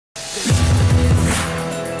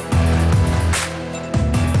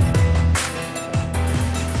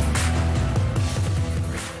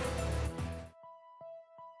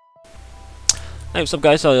Hey, what's up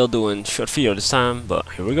guys, how y'all doing? Short video this time, but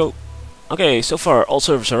here we go. Okay, so far all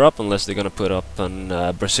servers are up, unless they're gonna put up on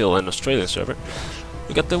Brazil and Australian server.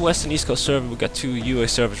 We got the West and East Coast server, we got 2 UA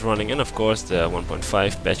servers running, and of course the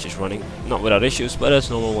 1.5 patch is running. Not without issues, but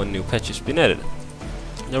as normal when new patches been added.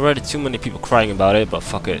 There are already too many people crying about it, but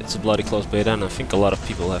fuck it, it's a bloody closed beta, and I think a lot of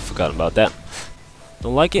people have forgotten about that.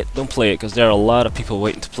 Don't like it? Don't play it, because there are a lot of people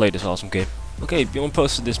waiting to play this awesome game. Okay, Bjorn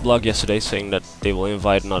posted this blog yesterday saying that they will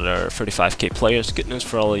invite another 35k players. Good news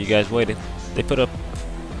for all of you guys waiting. They put up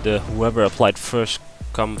the whoever applied first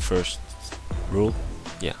come first rule.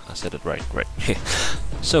 Yeah, I said it right.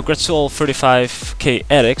 So congrats to all 35k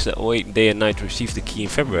addicts that wait day and night to receive the key in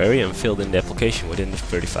February and filled in the application within the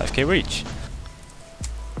 35k reach.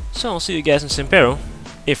 So I'll see you guys in Sempero,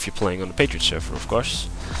 if you're playing on the Patriot server, of course.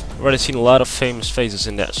 I've already seen a lot of famous faces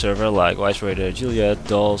in that server, like Wise Raider, Juliet,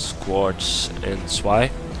 Dolls, Quartz, and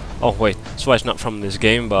Swy. Oh wait, Swy's not from this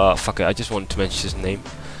game, but fuck it, I just wanted to mention his name.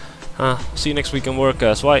 See you next week on work,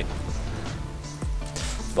 Swy.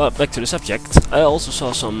 But back to the subject, I also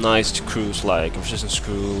saw some nice crews like Resistance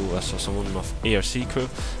crew, I saw someone of ARC crew.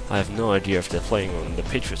 I have no idea if they're playing on the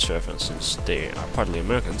Patriot server since they are partly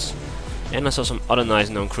Americans. And I saw some other nice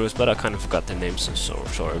known crews, but I kind of forgot their names, so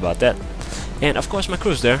sorry about that. And of course my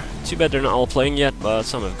crew's there. Too bad they're not all playing yet, but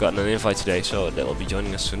some have gotten an invite today, so they'll be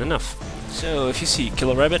joining us soon enough. So if you see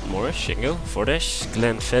Killer Rabbit, Morris, Shingo, Fordash,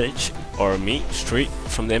 Glenn Fedge, or me, Street,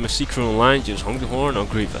 from the MFC crew online, just honk the horn or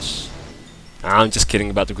grieve us. I'm just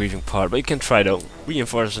kidding about the grieving part, but you can try though.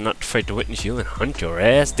 Reinforcers are not afraid to witness you and hunt your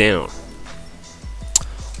ass down.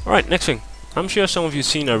 Alright, next thing. I'm sure some of you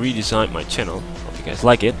seen I redesigned my channel. Hope you guys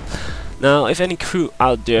like it. Now, if any crew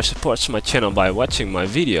out there supports my channel by watching my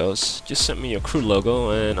videos, just send me your crew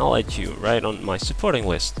logo and I'll add you right on my supporting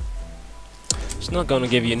list. It's not gonna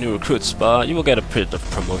give you new recruits, but you will get a bit of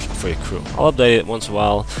promotion for your crew. I'll update it once in a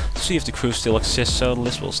while to see if the crew still exists, so the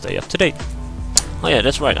list will stay up to date. Oh yeah,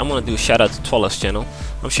 that's right, I'm gonna do a shout out to Twolo's channel.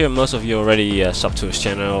 I'm sure most of you already subbed to his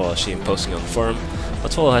channel or see him posting on the forum,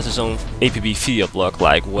 but Twolo has his own ApbR video blog,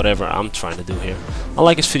 like whatever I'm trying to do here. I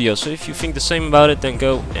like his videos, so if you think the same about it, then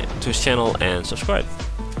go to his channel and subscribe.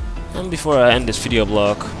 And before I end this video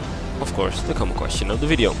blog, of course, the common question of the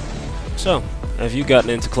video. So, have you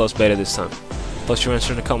gotten into closed beta this time? Post your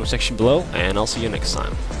answer in the comment section below, and I'll see you next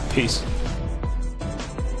time. Peace.